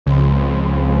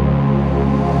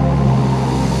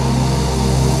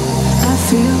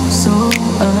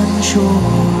unsure.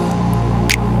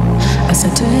 As I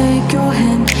take your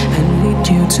hand and lead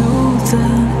you to the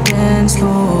dance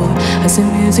floor. As the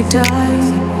music dies,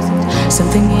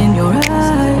 something in your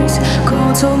eyes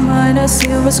calls to mind a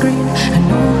silver screen. I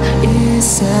know it's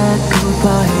said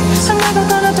goodbye. I'm never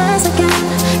gonna dance again.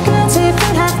 Guilty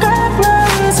feet have got no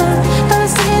reason, but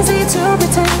it's easy to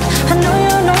pretend. I know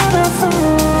you're not a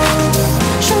fool.